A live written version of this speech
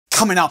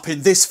Coming up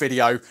in this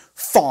video,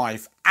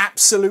 5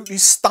 absolutely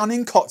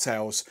stunning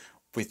cocktails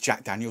with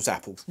Jack Daniel's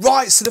apple.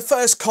 Right, so the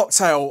first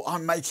cocktail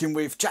I'm making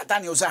with Jack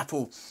Daniel's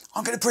apple,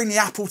 I'm going to bring the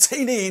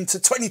Appletini into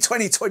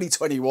 2020,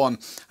 2021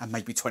 and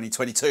maybe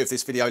 2022 if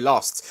this video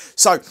lasts.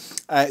 So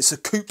it's a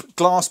coupe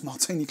glass,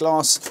 martini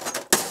glass.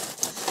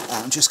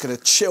 I'm just going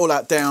to chill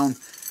that down,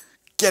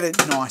 get it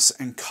nice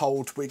and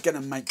cold. We're going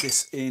to make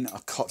this in a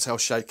cocktail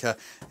shaker.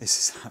 This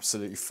is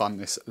absolutely fun,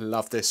 this,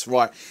 love this.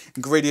 Right,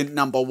 ingredient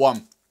number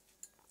 1,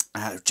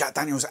 Jack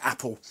Daniel's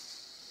apple.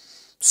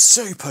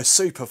 Super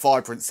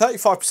vibrant,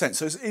 35%,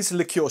 so it's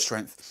liqueur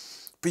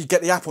strength, but you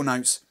get the apple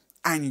notes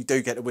and you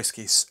do get the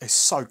whiskey. It's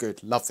so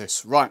good, love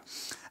this. Right,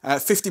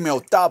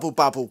 50ml double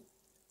bubble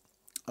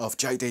of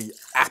JD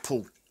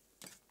apple.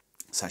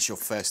 So that's your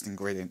first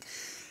ingredient.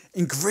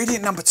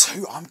 Ingredient number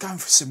 2, I'm going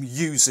for some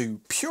yuzu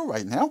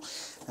puree now.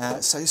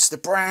 So this is the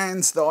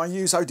brand that I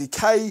use,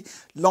 ODK,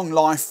 long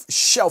life,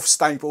 shelf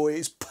stable.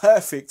 It's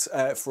perfect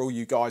for all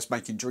you guys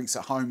making drinks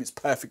at home. It's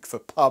perfect for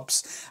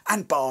pubs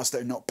and bars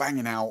that are not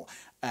banging out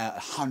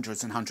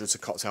hundreds and hundreds of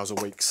cocktails a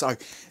week. So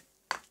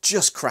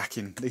just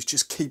cracking. These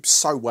just keep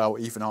so well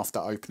even after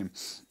opening.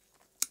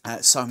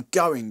 So I'm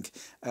going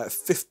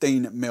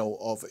 15ml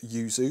of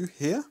yuzu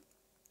here.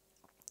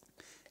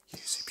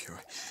 Yuzu puree.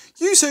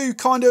 Yuzu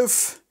kind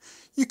of,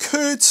 you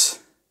could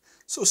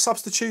sort of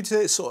substitute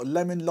it, sort of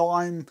lemon,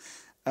 lime,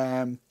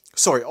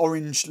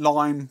 orange,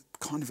 lime,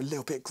 kind of a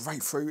little bit of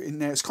grapefruit in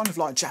there. It's kind of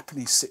like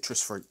Japanese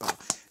citrus fruit, but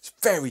it's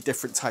very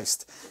different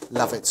taste.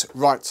 Love it.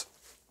 Right.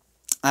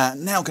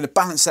 Now I'm going to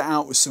balance that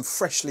out with some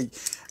freshly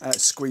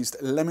squeezed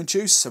lemon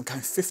juice. So I'm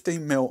going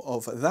 15ml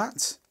of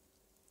that.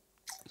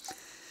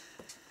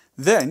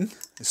 Then,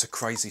 it's a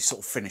crazy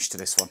sort of finish to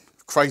this one.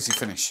 Crazy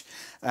finish.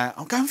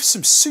 I'm going for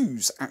some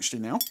Suze actually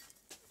now,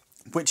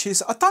 which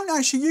is, I don't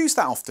actually use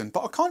that often,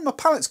 but my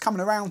palate's coming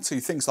around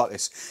to things like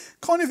this.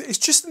 Kind of, it's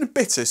just in a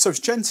bitter, so it's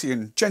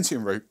gentian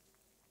root.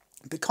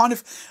 The kind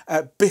of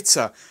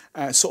bitter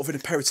sort of an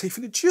aperitif,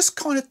 and it just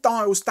kind of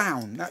dials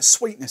down that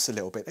sweetness a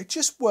little bit. They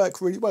just work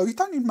really well. You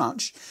don't need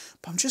much,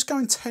 but I'm just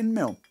going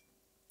 10ml.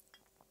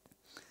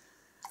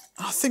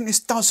 I think this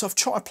does,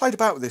 I played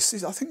about with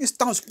this, I think this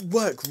does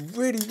work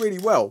really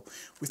well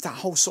with that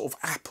whole sort of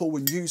apple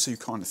and yuzu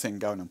kind of thing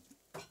going on.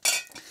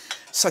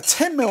 So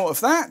 10ml of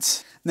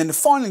that. And then the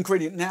final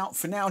ingredient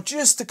for now,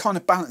 just to kind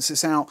of balance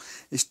this out,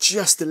 is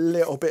just a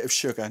little bit of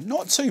sugar.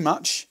 Not too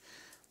much.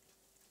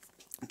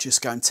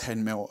 Just going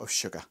 10ml of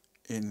sugar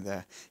in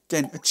there.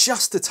 Again,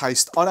 adjust the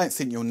taste. I don't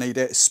think you'll need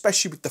it,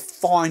 especially with the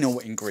final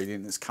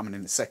ingredient that's coming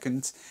in a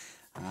second.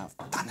 I've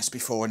done this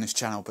before on this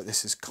channel, but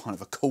this is kind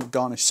of a cool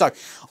garnish. So,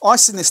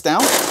 icing this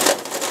down.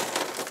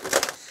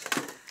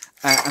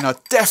 And I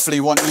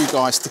definitely want you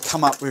guys to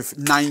come up with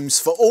names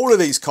for all of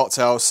these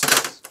cocktails.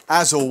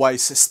 As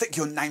always, so stick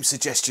your name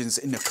suggestions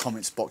in the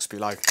comments box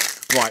below.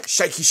 Right,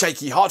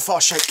 shaky, hard,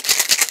 fast shake.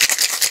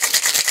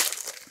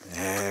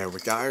 There we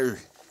go.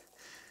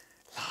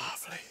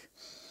 Lovely.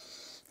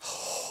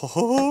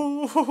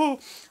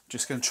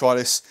 Just going to try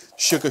this.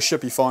 Sugar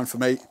should be fine for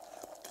me.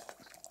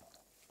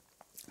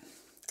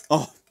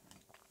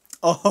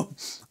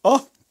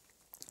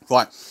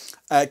 Right,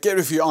 get rid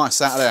of your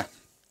ice out of there.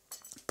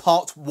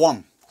 Part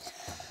 1.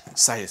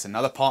 Say there's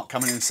another part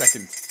coming in a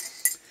second.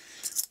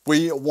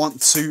 We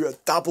want to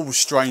double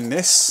strain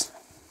this.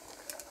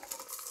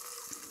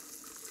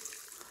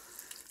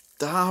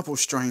 Double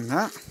strain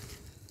that.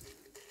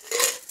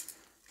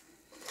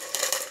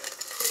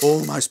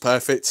 Almost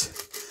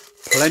perfect.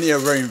 Plenty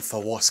of room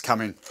for what's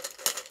coming.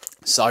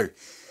 So,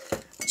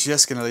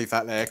 just going to leave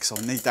that there because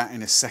I'll need that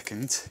in a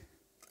second.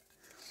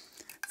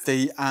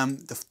 The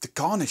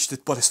garnish,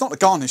 well, it's not the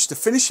garnish, the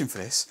finishing for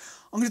this,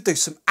 I'm going to do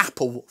some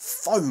apple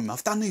foam.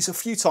 I've done these a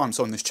few times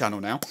on this channel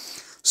now.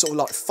 Sort of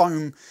like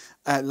foam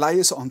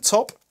layers on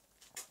top.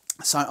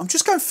 So I'm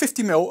just going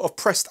 50ml of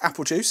pressed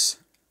apple juice.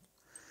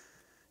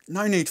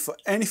 No need for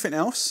anything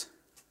else.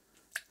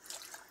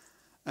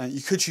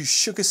 You could use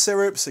sugar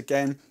syrups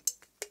again,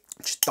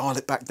 just dial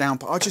it back down,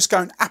 but I just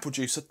go in apple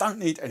juice. I don't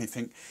need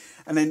anything.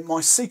 And then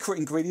my secret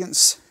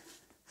ingredients,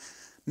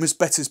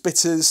 Musbetter's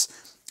bitters,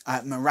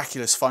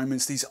 miraculous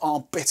foamers. These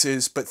are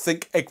bitters, but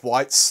think egg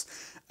whites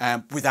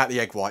without the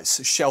egg whites.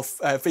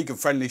 Vegan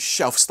friendly,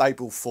 shelf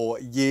stable for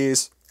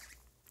years.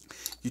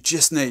 You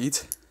just need,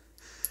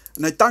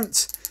 and they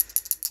don't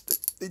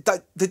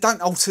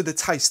alter the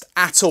taste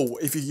at all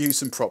if you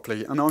use them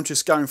properly. And I'm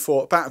just going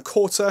for about a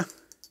quarter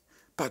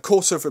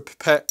of a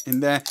pipette in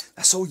there.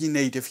 That's all you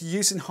need. If you're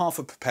using half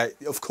a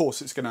pipette, of course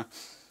it's going to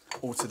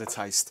alter the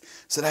taste.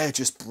 So they're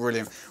just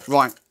brilliant.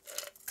 Right,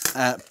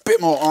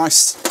 bit more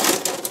ice.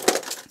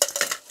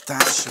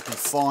 That should be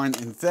fine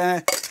in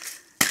there.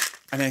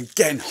 And then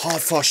again,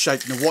 hard, fast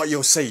shake. Now what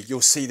you'll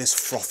see this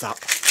froth up.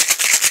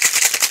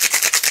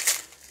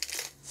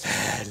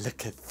 There,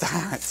 look at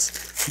that.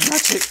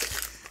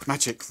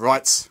 Magic,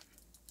 right.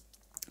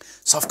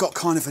 So I've got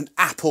kind of an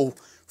apple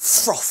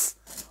froth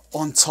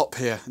on top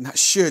here, and that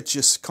should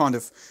just kind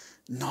of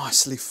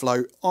nicely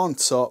float on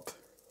top.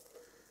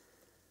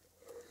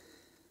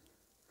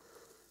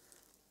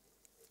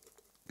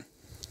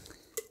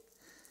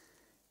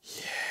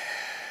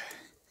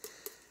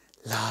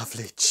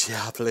 Lovely,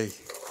 jubbly.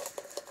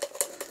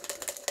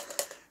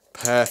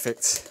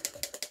 Perfect.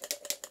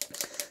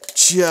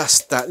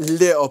 Just that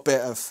little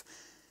bit of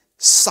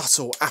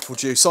subtle apple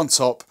juice on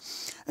top.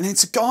 And then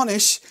to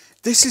garnish,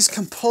 this is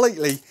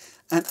completely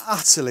and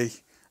utterly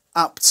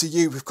up to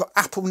you. We've got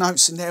apple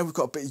notes in there, we've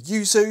got a bit of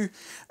yuzu.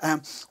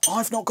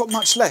 I've not got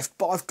much left,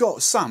 but I've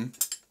got some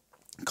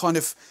kind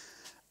of,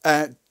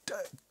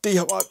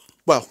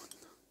 well,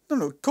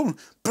 no, call them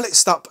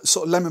blitzed up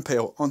sort of lemon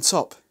peel on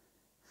top.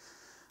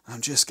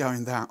 I'm just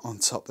going that on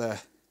top there.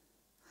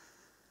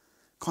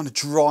 Kind of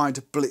dried,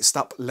 blitzed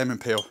up lemon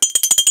peel.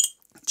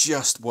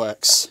 Just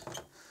works.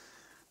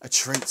 A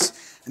treat.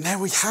 And there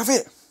we have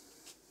it.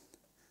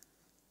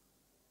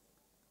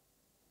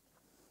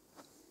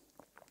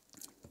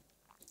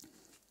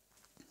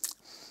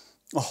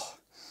 Oh.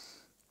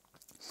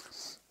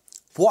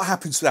 What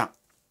happens to that?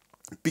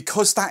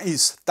 Because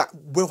that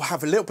will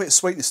have a little bit of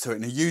sweetness to it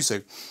in the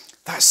yuzu.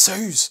 That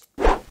soothes.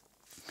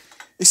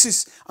 This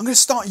is, I'm going to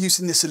start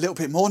using this a little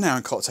bit more now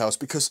in cocktails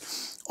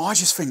because I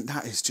just think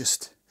that is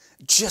just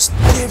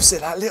gives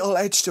it that little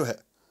edge to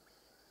it.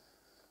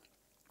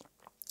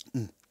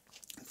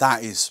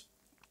 That is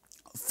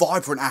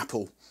vibrant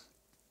apple,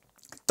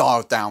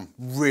 dialed down.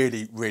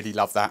 Really, really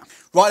love that.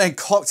 Right then,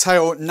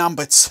 cocktail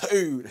number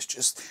 2. Let's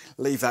just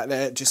leave that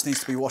there. It just needs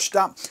to be washed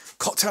up.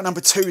 Cocktail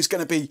number 2 is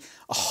going to be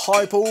a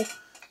highball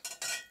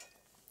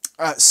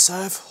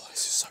serve. Oh,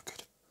 this is so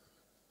good.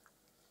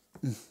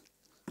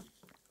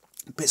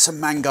 Bits of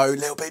mango, a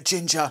little bit of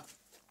ginger.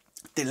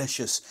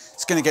 Delicious.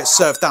 It's going to get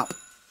served up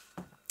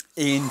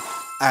in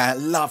a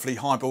lovely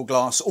highball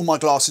glass. All my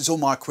glasses, all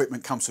my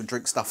equipment comes from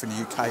Drink Stuff in the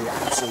UK.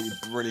 Absolutely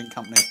brilliant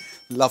company.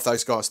 Love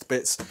those guys to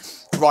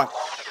bits. Right,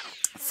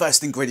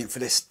 first ingredient for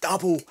this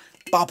double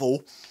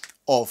bubble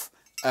of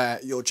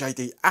your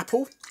JD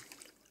apple.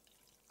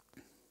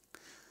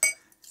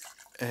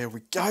 There we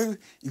go.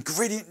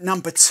 Ingredient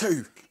number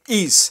 2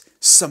 is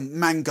some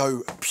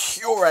mango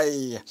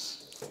puree.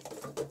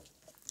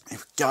 There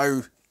we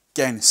go.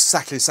 Again,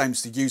 exactly the same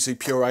as the yuzu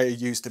puree I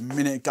used a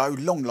minute ago.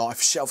 Long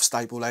life, shelf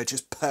stable there,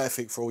 just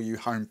perfect for all you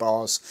home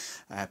bars,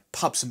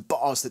 pubs and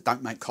bars that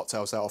don't make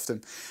cocktails that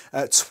often.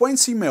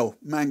 20ml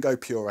mango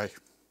puree.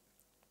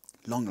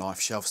 Long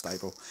life, shelf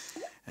stable.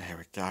 There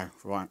we go,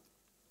 right.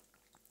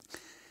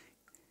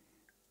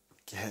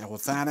 Get all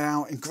that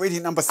out.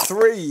 Ingredient number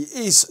 3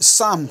 is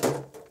some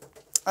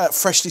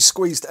freshly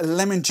squeezed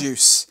lemon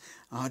juice.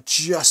 I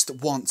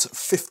just want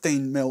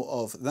 15ml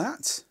of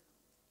that.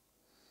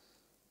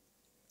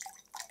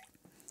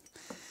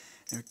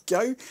 There we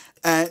go.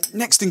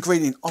 Next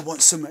ingredient, I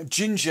want some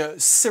ginger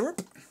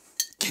syrup.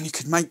 Again, you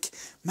could make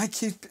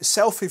it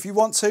yourself if you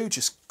want to.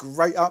 Just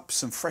grate up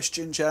some fresh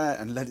ginger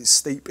and let it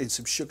steep in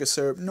some sugar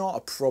syrup. Not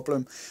a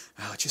problem.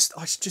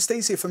 It's just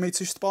easier for me to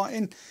just buy it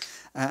in.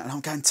 And I'm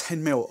going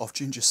 10ml of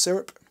ginger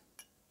syrup.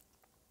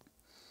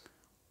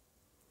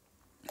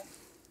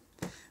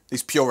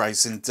 These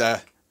purees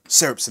and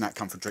syrups and that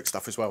come from Drink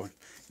Stuff as well.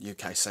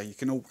 UK, so you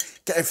can all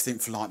get everything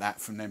for like that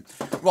from them.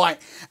 Right,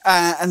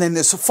 and then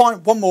there's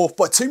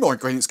two more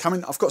ingredients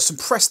coming. I've got some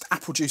pressed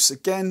apple juice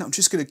again. I'm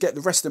just going to get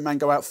the rest of the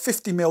mango out.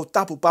 50ml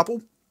double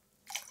bubble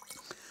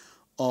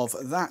of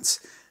that.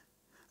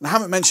 And I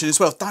haven't mentioned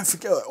as well, don't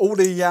forget all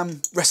the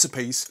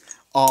recipes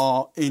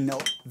are in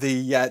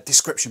the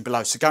description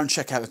below. So go and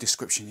check out the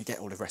description. You get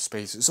all the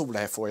recipes. It's all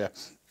there for you.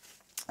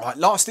 Right,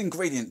 last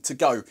ingredient to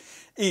go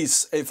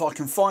is, if I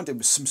can find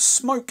it, some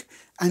smoke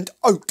and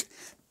oak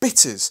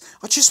bitters.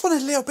 I just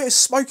want a little bit of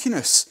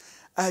smokiness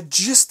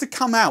just to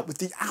come out with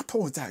the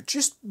apple. That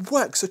just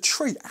works a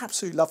treat.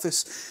 Absolutely love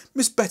this.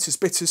 Miss Better's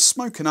Bitters,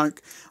 smoke and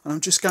oak. And I'm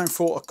just going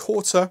for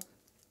 1/4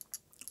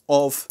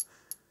 of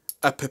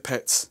a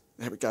pipette.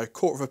 There we go,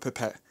 1/4 of a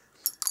pipette.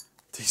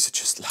 These are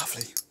just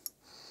lovely.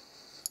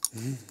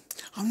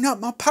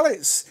 My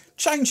palate's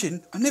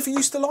changing. I never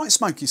used to like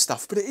smoky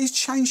stuff, but it is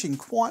changing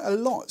quite a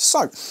lot.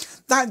 So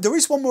there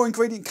is one more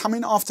ingredient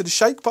coming after the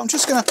shake, but I'm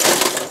just going to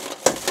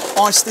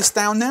ice this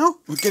down now.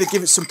 We're going to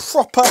give it some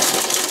proper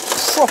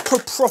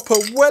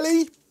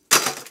welly.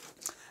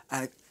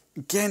 And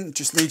again,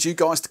 just need you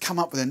guys to come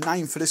up with a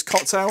name for this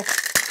cocktail.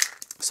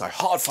 So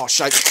hard, fast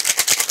shake.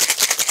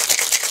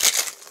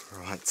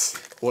 Right,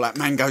 all that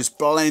mango's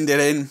blended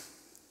in.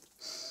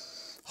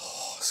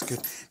 Oh, it's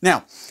good.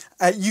 Now,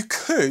 you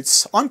could,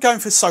 I'm going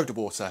for soda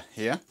water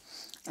here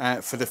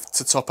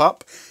to top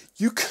up.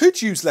 You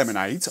could use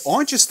lemonade.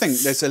 I just think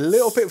there's a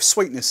little bit of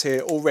sweetness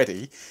here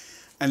already.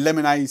 And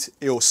lemonade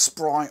or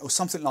Sprite or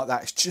something like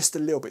that is just a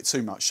little bit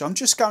too much. So I'm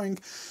just going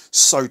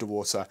soda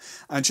water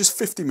and just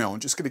 50ml. I'm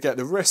just going to get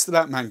the rest of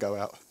that mango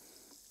out.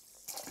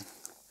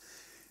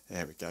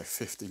 There we go,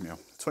 50ml,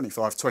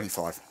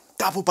 25.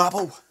 Double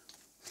bubble.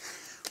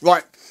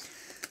 Right,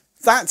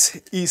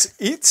 that is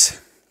it.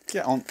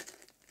 Get on.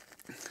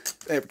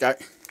 There we go.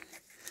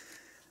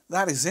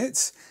 That is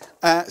it.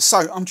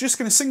 So I'm just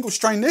going to single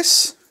strain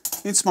this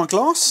into my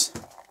glass.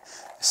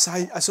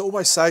 As I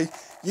always say,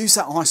 use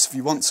that ice if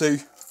you want to.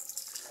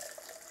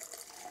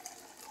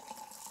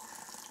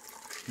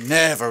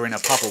 Never in a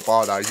pubble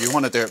bar though. You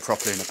want to do it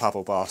properly in a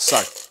pubble bar.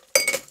 So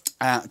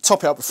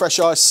Top it up with fresh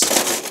ice.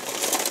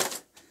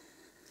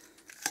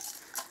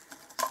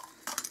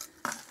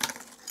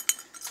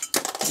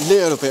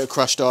 Little bit of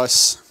crushed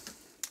ice.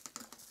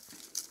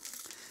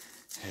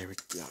 There we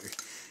go.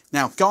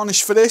 Now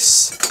garnish for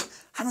this,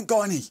 haven't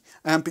got any,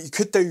 but you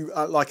could do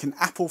like an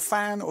apple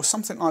fan or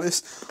something like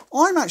this.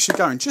 I'm actually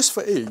going, just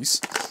for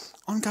ease,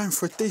 I'm going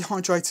for a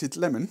dehydrated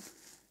lemon,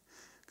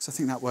 because I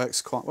think that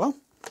works quite well.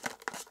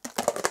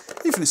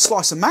 Even a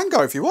slice of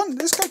mango if you want,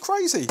 let's go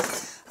crazy.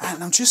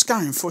 And I'm just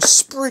going for a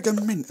sprig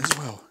of mint as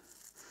well.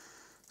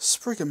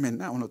 Sprig of mint,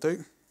 that one will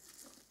do.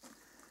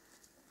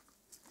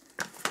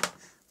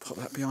 Put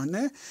that behind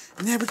there,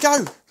 and there we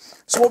go.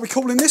 So what are we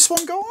calling this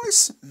one,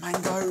 guys?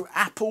 Mango,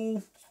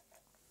 apple.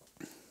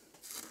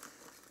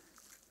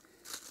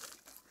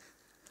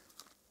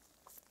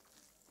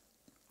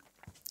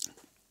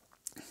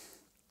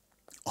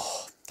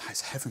 Oh, that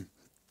is heaven.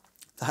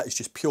 That is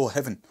just pure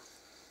heaven.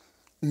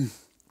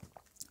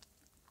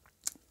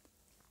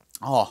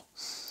 Oh,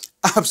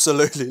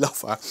 absolutely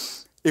love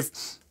that.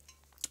 If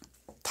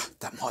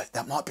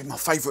that might be my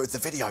favourite of the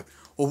video.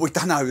 Well, we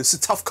don't know, it's a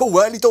tough call,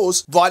 early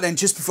doors. Right then,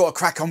 just before I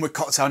crack on with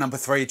cocktail number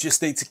 3,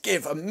 just need to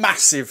give a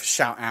massive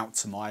shout out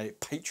to my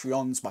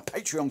Patreons, my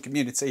Patreon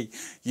community,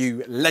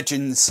 you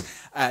legends.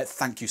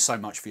 Thank you so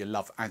much for your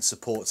love and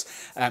support.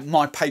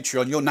 My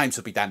Patreon, your names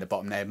will be down the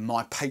bottom there.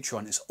 My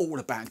Patreon is all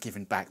about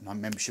giving back, my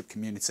membership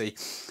community.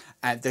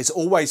 There's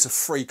always a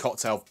free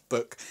cocktail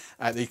book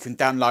that you can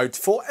download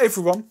for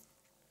everyone.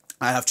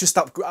 And I've just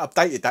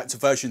updated that to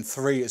version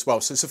 3 as well.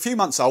 So it's a few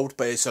months old,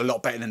 but it's a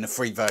lot better than the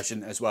free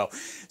version as well.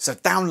 So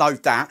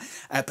download that.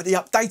 But the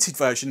updated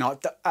version, I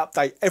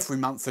update every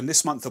month. And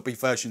this month will be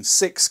version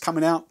 6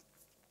 coming out.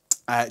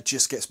 It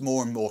just gets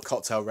more and more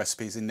cocktail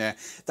recipes in there.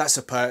 That's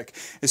a perk.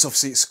 It's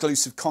obviously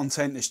exclusive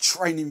content. There's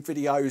training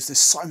videos. There's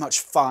so much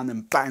fun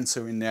and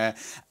banter in there.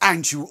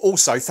 And you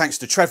also, thanks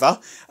to Trevor,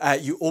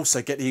 you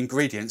also get the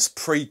ingredients,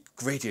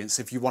 pre-ingredients,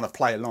 if you want to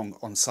play along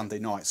on Sunday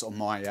nights on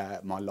my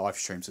my live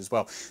streams as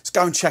well. So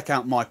go and check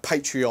out my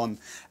Patreon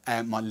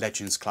and my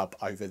Legends Club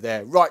over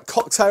there. Right,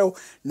 cocktail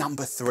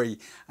number 3.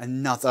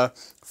 Another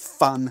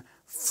fun,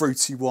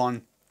 fruity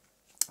one.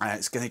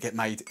 It's going to get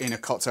made in a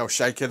cocktail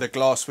shaker. The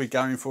glass we're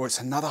going for, it's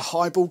another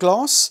highball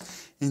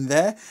glass in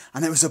there.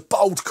 And it was a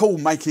bold call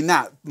making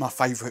that my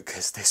favourite,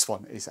 because this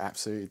one is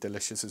absolutely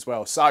delicious as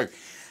well. So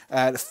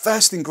the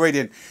first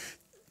ingredient,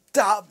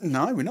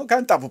 no, we're not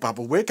going double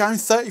bubble. We're going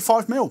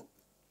 35 ml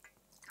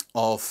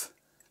of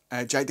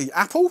JD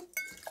Apple.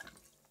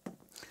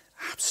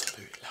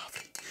 Absolutely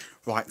lovely.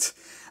 Right,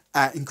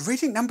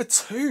 ingredient number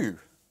 2,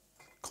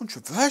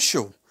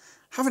 controversial.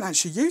 Haven't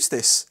actually used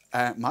this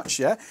much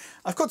yet.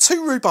 I've got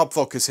 2 rhubarb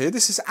vodkas here.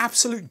 This is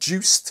absolute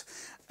juiced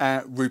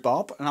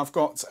rhubarb, and I've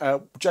got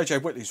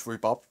JJ Whitley's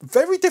rhubarb.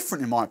 Very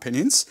different in my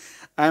opinions.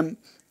 The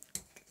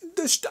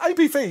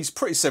ABV is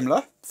pretty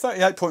similar,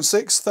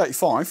 38.6,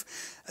 35.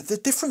 The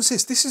difference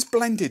is this is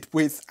blended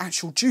with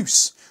actual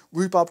juice,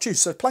 rhubarb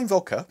juice. So plain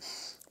vodka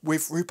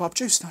with rhubarb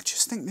juice. And I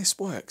just think this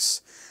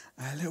works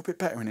a little bit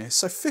better in here.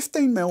 So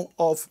 15 ml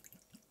of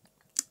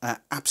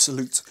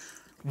absolute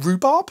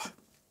rhubarb.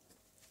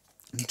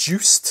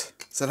 Juiced,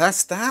 so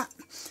that's that.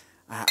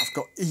 I've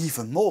got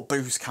even more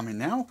booze coming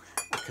now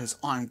because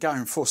I'm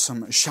going for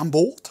some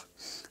Chambord,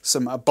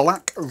 some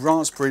black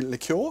raspberry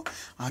liqueur.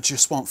 I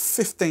just want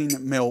 15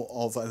 ml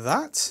of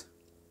that.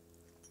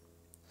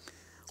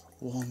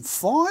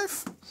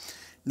 1.5.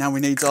 Now we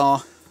need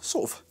our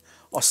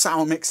our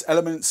sour mix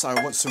element. So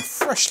I want some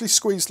freshly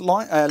squeezed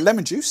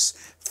lemon juice,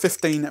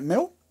 15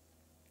 ml.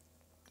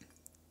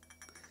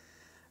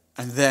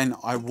 And then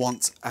I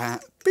want a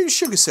bit of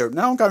sugar syrup.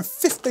 Now I'm going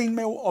 15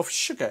 ml of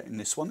sugar in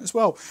this one as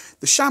well.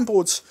 The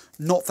Chambord's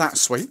not that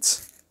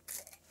sweet.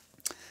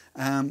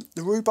 The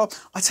rhubarb,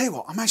 I tell you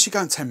what, I'm actually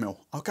going 10 ml.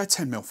 I'll go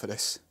 10 ml for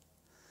this.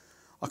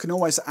 I can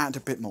always add a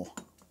bit more.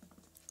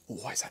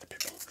 Always add a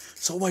bit more.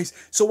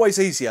 It's always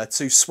easier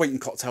to sweeten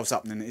cocktails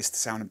up than it is to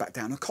sound them back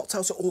down. And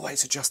cocktails are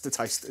always adjust the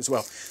taste as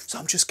well. So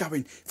I'm just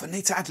going, if I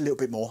need to add a little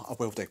bit more, I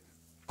will do.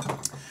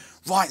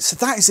 Right, so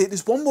that is it.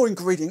 There's one more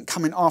ingredient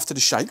coming after the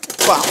shake,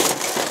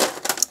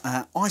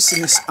 but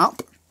icing this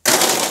up,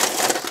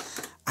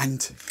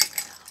 and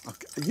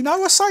you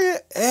know I say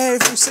it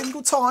every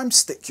single time,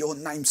 stick your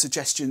name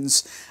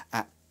suggestions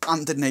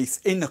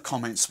underneath in the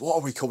comments. What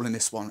are we calling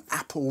this one?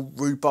 Apple,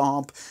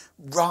 rhubarb,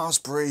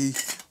 raspberry.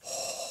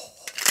 Oh.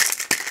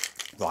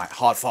 Right,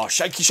 hard, fast,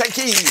 shaky,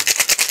 shaky.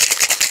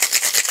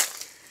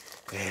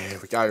 There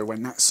we go,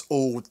 when that's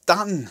all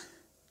done.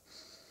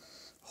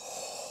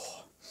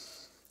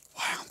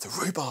 The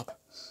rhubarb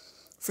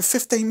for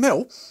 15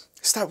 ml.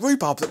 It's that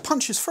rhubarb that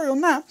punches through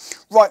on that.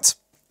 Right,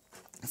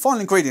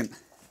 final ingredient: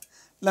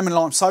 lemon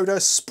lime soda,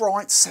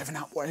 Sprite,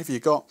 7-Up, whatever you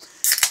got.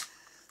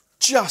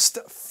 Just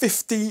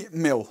 50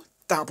 ml,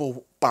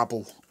 double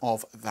bubble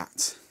of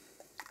that.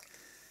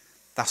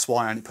 That's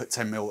why I only put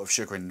 10 ml of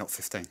sugar in, not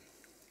 15.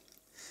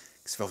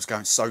 Because if I was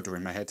going soda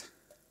in my head.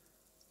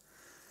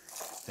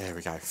 There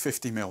we go,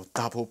 50 ml,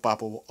 double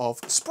bubble of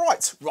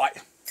Sprite. Right,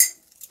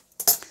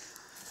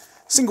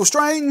 single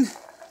strain.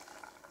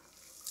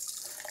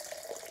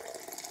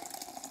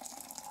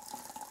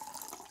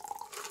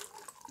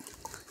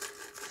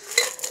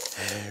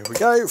 Here we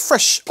go,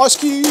 fresh ice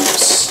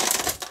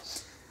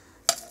cubes.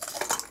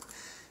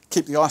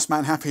 Keep the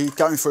Iceman happy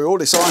going through all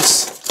this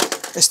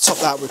ice. Let's top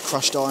that with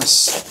crushed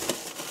ice.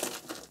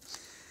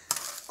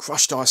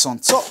 Crushed ice on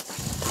top.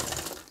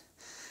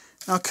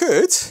 Now I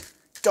could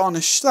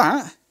garnish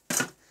that.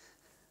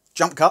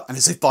 Jump cut, and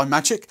as if by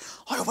magic,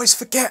 I always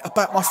forget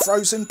about my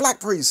frozen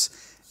blackberries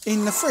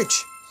in the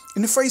fridge,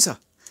 in the freezer.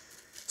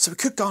 So we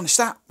could garnish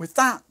that with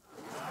that.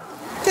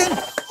 Again,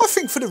 I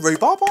think for the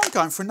rhubarb, I'm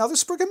going for another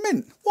sprig of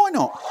mint. Why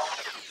not?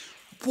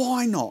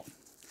 Why not?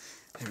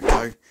 There we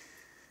go.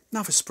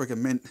 Another sprig of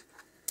mint.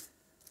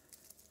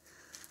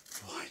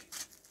 Right.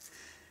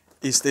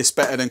 Is this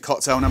better than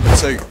cocktail number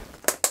 2?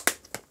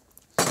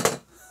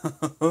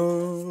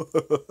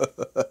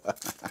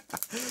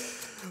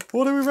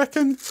 What do we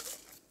reckon?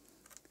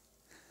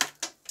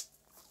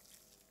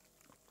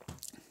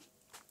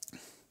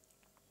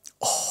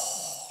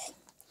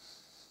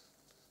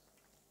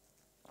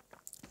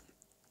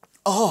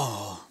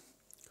 Oh,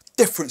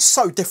 different,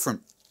 so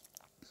different.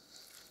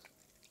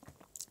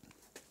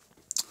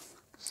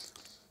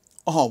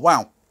 Oh,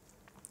 wow.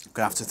 I'm going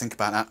to have to think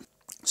about that.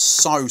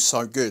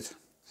 So good.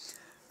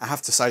 I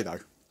have to say, though,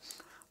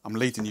 I'm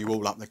leading you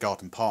all up the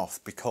garden path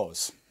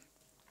because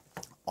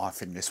I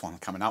think this one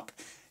coming up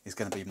is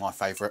going to be my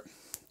favourite.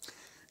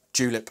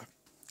 Julep.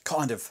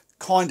 Kind of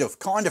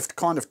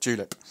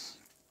julep.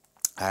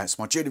 It's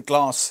my julep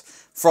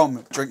glass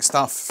from Drink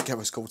Stuff. I forget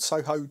what it's called.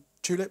 Soho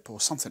Julep or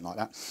something like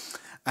that.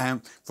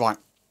 Right,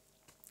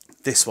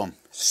 this one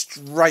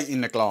straight in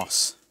the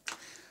glass,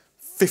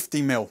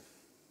 50ml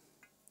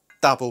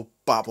double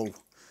bubble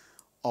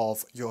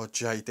of your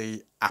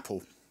JD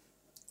apple.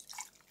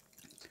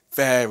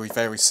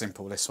 Very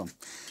simple, this one.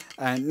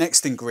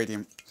 Next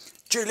ingredient,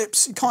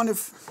 juleps. Kind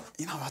of,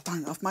 you know,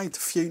 I've made a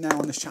few now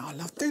on the show. I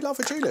do love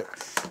a julep,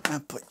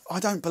 but I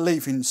don't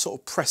believe in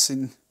sort of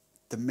pressing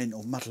the mint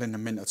or muddling the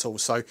mint at all.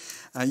 So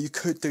you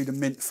could do the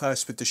mint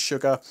first with the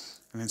sugar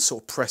and then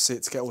sort of press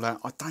it to get all that.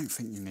 I don't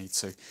think you need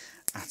to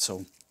at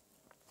all.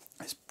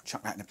 Let's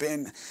chuck that in the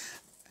bin.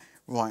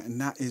 Right, and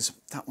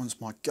that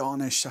one's my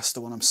garnish. That's the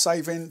one I'm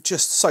saving.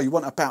 Just so you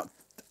want about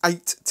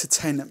 8 to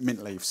 10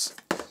 mint leaves.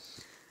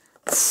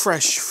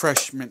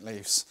 Fresh mint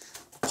leaves.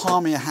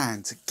 Palm of your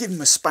hand. Give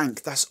them a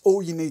spank. That's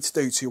all you need to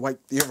do to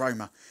wake the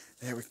aroma.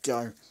 There we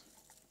go.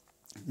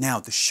 Now,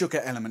 the sugar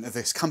element of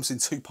this comes in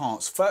 2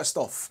 parts. First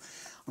off,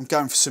 I'm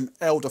going for some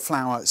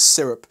elderflower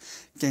syrup.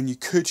 Again, you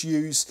could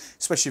use,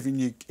 especially if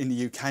in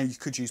the UK, you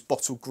could use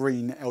bottle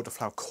green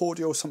elderflower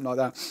cordial or something like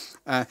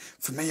that.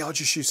 For me, I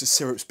just use the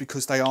syrups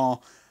because they are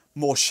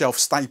more shelf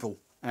stable.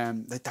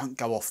 They don't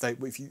go off.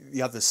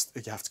 The others,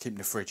 you have to keep in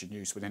the fridge and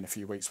use within a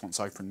few weeks once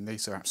open.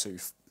 These are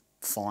absolutely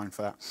fine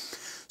for that.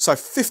 So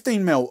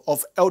 15ml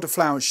of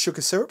elderflower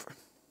sugar syrup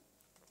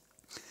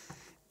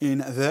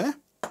in there.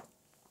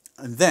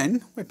 And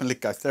then, where'd my lid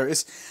go? There it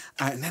is.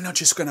 And then I'm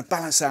just going to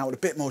balance out with a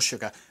bit more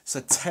sugar. So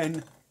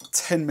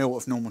 10ml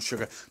of normal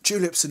sugar.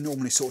 Juleps are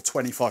normally sort of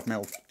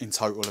 25ml in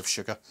total of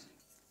sugar.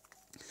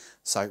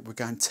 So we're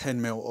going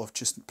 10ml of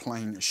just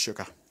plain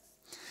sugar.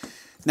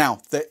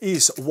 Now, there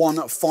is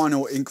one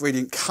final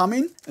ingredient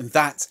coming, and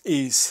that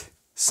is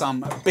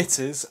some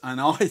bitters. And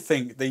I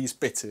think these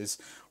bitters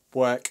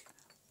work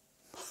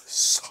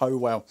so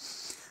well.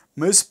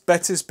 Mus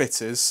Better's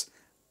bitters,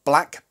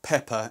 black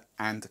pepper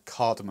and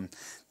cardamom.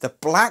 The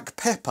black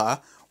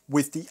pepper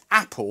with the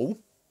apple,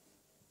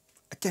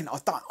 again, I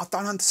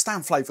don't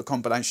understand flavour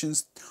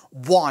combinations,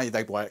 why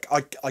they work. I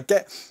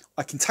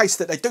can taste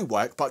that they do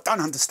work, but I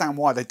don't understand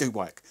why they do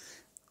work.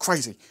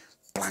 Crazy.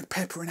 Black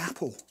pepper and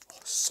apple, oh,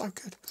 so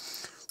good.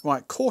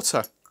 Right,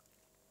 quarter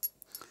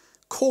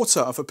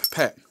of a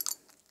pipette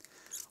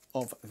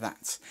of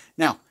that.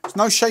 Now, there's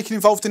no shaking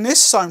involved in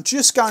this, so I'm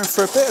just going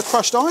for a bit of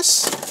crushed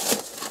ice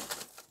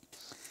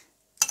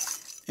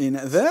in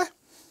there.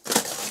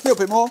 A little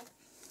bit more.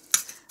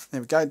 There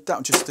we go,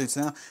 that'll just do it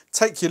now.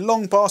 Take your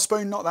long bar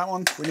spoon, not that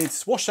one. We need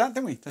to wash that,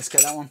 don't we? Let's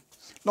get that one.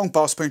 Long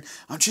bar spoon.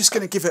 I'm just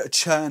going to give it a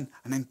churn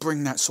and then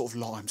bring that sort of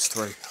limes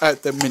through,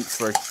 the mint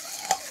through.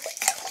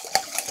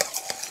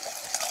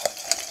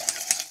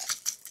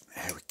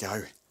 There we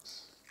go.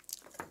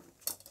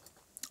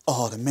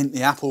 Oh, the mint,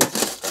 the apple,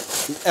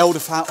 the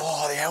elderflower.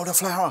 Oh, the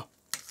elderflower.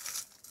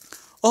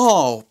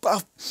 Oh,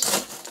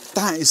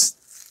 that is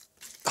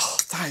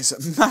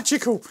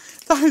magical.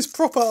 That is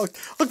proper.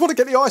 I want to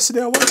get the ice in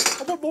there. I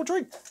want more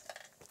drink.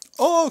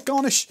 Oh,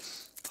 garnish.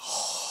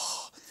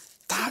 Oh,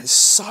 that is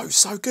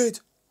so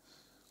good.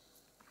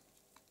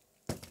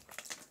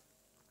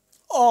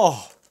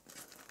 Oh,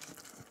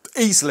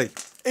 easily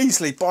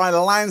by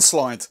a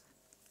landslide.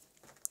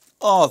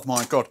 Oh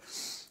my God,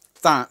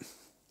 that.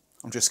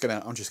 I'm just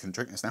gonna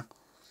drink this now.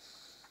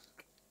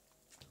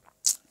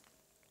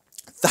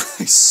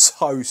 That is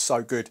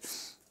so good.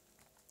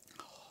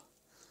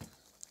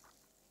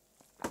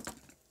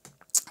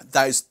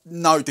 That is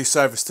no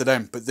disservice to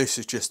them, but this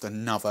is just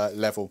another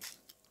level.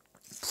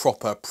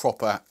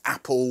 Proper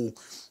apple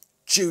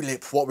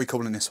julep. What are we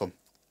calling this one?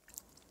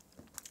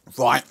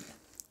 Right.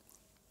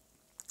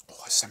 Oh,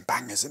 there's some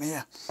bangers in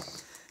here.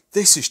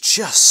 This is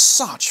just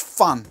such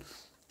fun.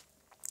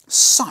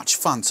 Such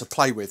fun to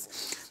play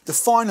with. The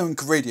final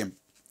ingredient,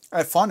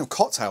 final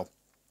cocktail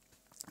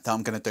that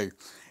I'm going to do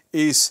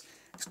is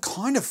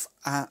kind of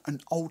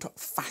an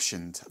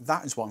old-fashioned.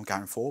 That is what I'm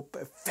going for,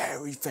 but a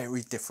very,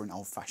 very different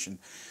old-fashioned.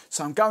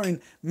 So I'm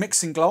going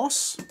mixing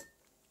glass.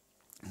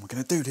 And we're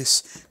going to do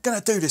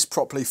this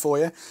properly for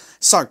you.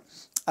 So,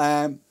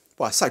 well,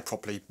 I say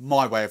properly,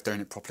 my way of doing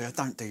it properly. I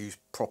don't do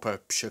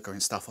proper sugar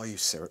and stuff. I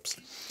use syrups.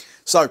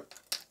 So,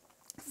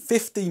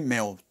 50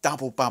 ml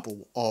double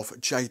bubble of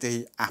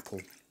JD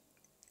Apple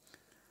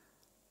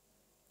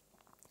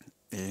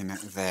in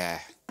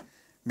there.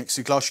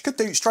 Mixing glass. You could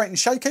do it straight in the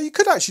shaker. You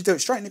could actually do it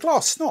straight in the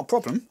glass. It's not a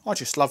problem. I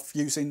just love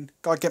using.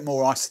 I get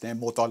more ice in there,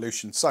 more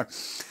dilution. So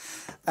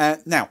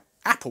now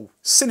apple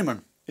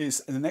cinnamon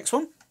is the next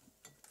one.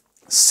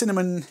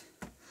 Cinnamon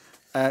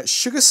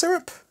sugar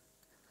syrup.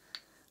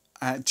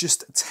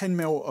 Just 10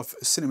 ml of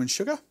cinnamon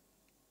sugar.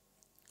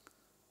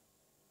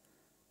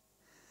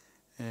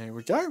 There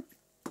we go.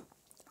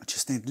 I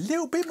just need a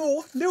little bit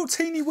more, little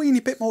teeny weeny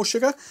bit more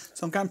sugar.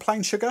 So I'm going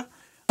plain sugar.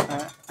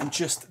 And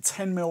just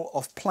 10 ml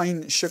of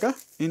plain sugar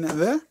in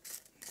there.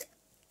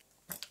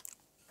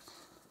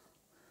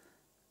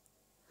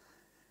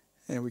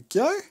 There we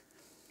go.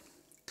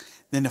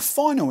 Then the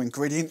final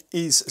ingredient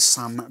is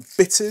some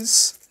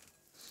bitters.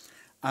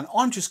 And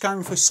I'm just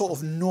going for sort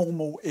of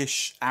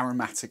normal-ish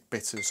aromatic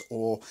bitters,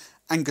 or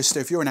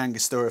Angostura. If you're an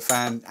Angostura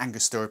fan,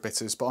 Angostura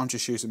bitters, but I'm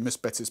just using Miss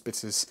Betty's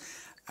bitters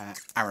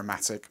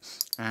aromatic.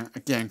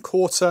 Again,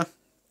 quarter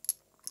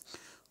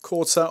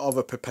of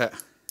a pipette.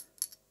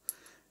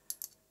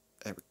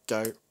 There we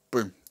go,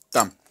 boom,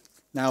 done.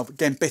 Now,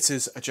 again,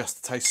 bitters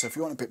adjust the taste, so if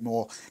you want a bit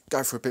more,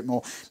 go for a bit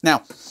more.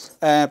 Now,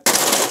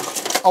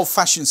 old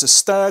fashions are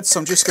stirred, so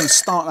I'm just going to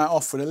start that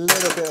off with a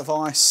little bit of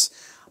ice.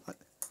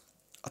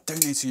 I do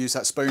need to use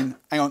that spoon.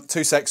 Hang on,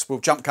 2 secs,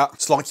 we'll jump cut.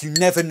 It's like you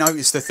never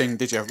noticed the thing,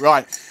 did you?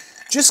 Right,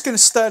 just going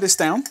to stir this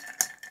down.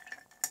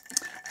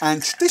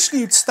 And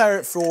traditionally you'd stir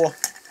it for,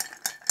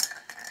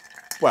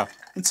 well,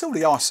 until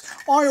the ice,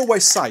 I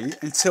always say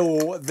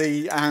until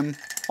the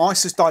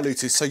ice is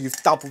diluted, so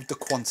you've doubled the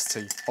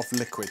quantity of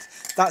liquid.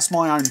 That's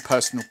my own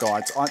personal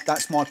guide.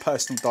 That's my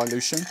personal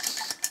dilution.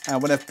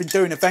 When I've been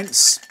doing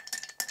events,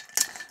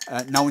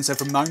 no one's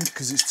ever moaned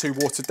because it's too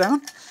watered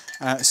down.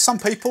 Some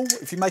people,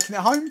 if you're making it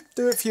at home,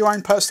 do it for your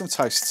own personal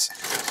tastes.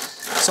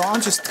 So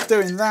I'm just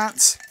doing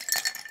that.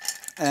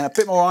 A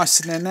bit more ice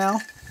in there now.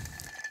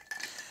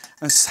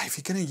 And say if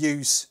you're going to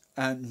use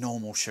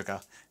normal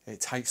sugar, it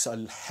takes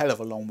a hell of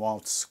a long while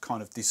to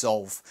kind of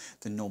dissolve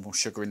the normal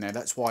sugar in there.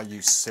 That's why I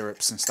use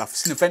syrups and stuff.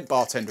 It's an event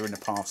bartender in the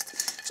past.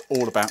 It's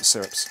all about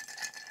syrups.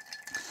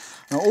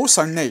 And I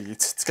also need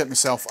to get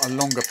myself a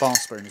longer bar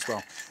spoon as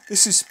well.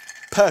 This is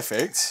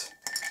perfect.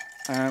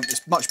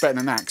 It's much better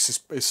than that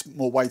because it's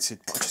more weighted.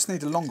 But I just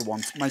need a longer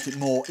one to make it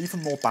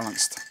even more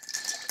balanced.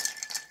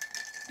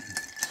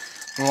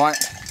 Right.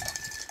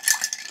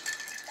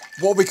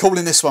 What are we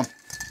calling this one?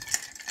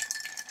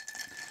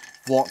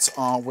 What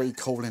are we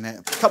calling it?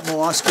 A couple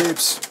more ice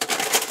cubes,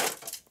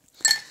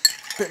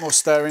 a bit more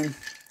stirring.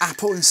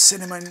 Apple and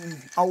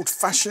cinnamon, old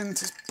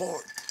fashioned. It's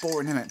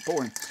boring, isn't it?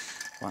 Boring.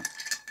 Right,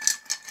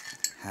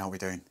 how are we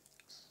doing?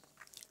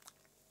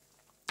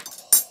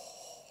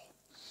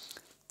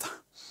 Oh,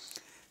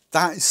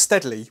 that is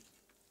steadily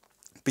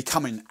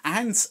becoming,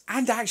 and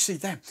actually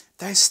they're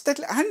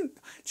steadily, and do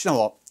you know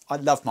what? I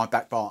love my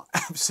back bar,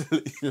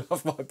 absolutely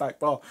love my back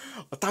bar.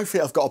 I don't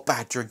think I've got a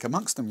bad drink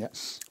amongst them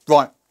yet.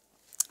 Right.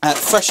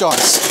 Fresh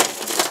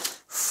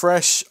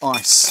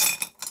ice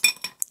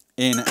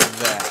in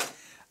there.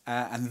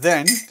 And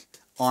then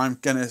I'm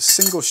going to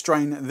single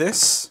strain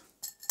this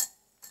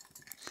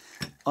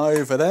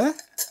over there.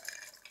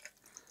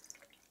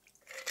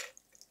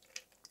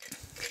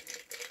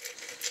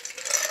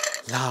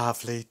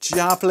 Lovely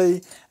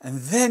jubbly. And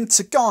then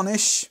to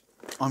garnish,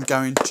 I'm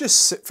going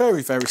just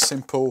very, very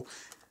simple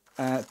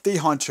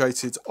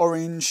dehydrated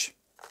orange.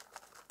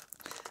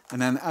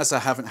 And then as I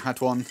haven't had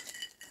one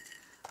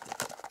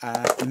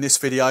in this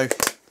video,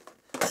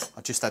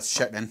 I just had to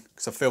check then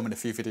because I'm filming a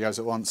few videos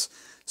at once,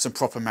 some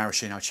proper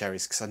maraschino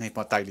cherries because I need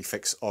my daily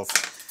fix of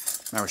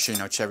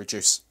maraschino cherry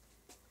juice.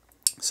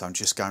 So I'm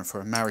just going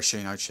for a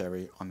maraschino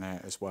cherry on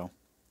there as well.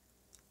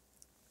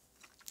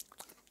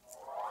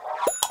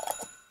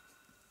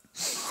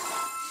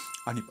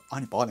 I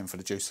only buy them for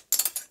the juice.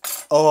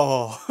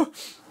 Oh,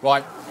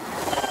 right.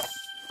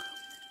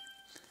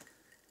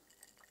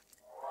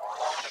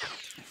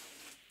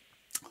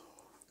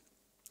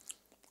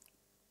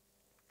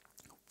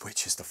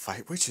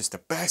 Which is the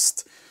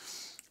best?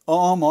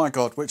 Oh my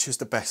God, which is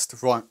the best?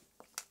 Right,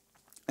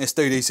 let's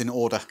do these in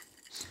order.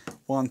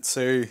 1,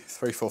 2,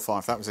 3, 4,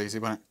 5. That was easy,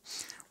 wasn't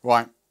it?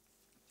 Right,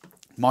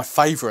 my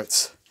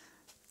favourite,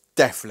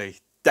 definitely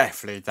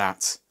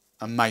that.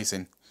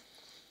 Amazing.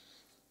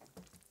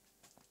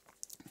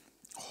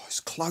 Oh, it's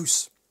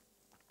close.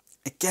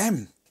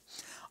 Again,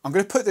 I'm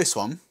going to put this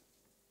one.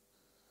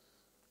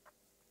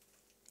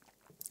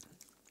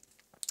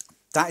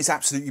 That is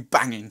absolutely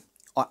banging.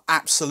 I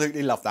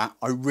absolutely love that.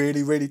 I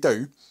really, really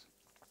do.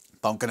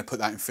 But I'm going to put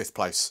that in 5th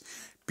place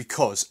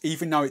because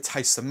even though it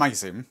tastes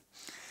amazing,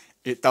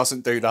 it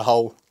doesn't do the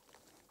whole,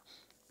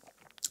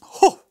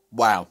 oh,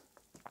 wow,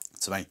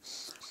 to me.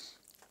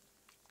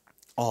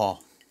 Oh.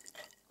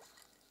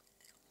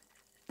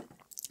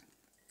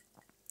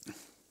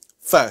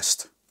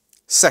 First,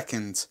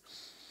 second,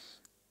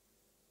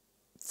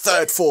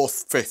 third,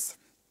 fourth, fifth.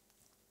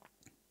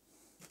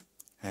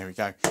 There we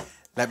go.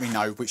 Let me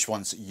know which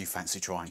ones you fancy trying.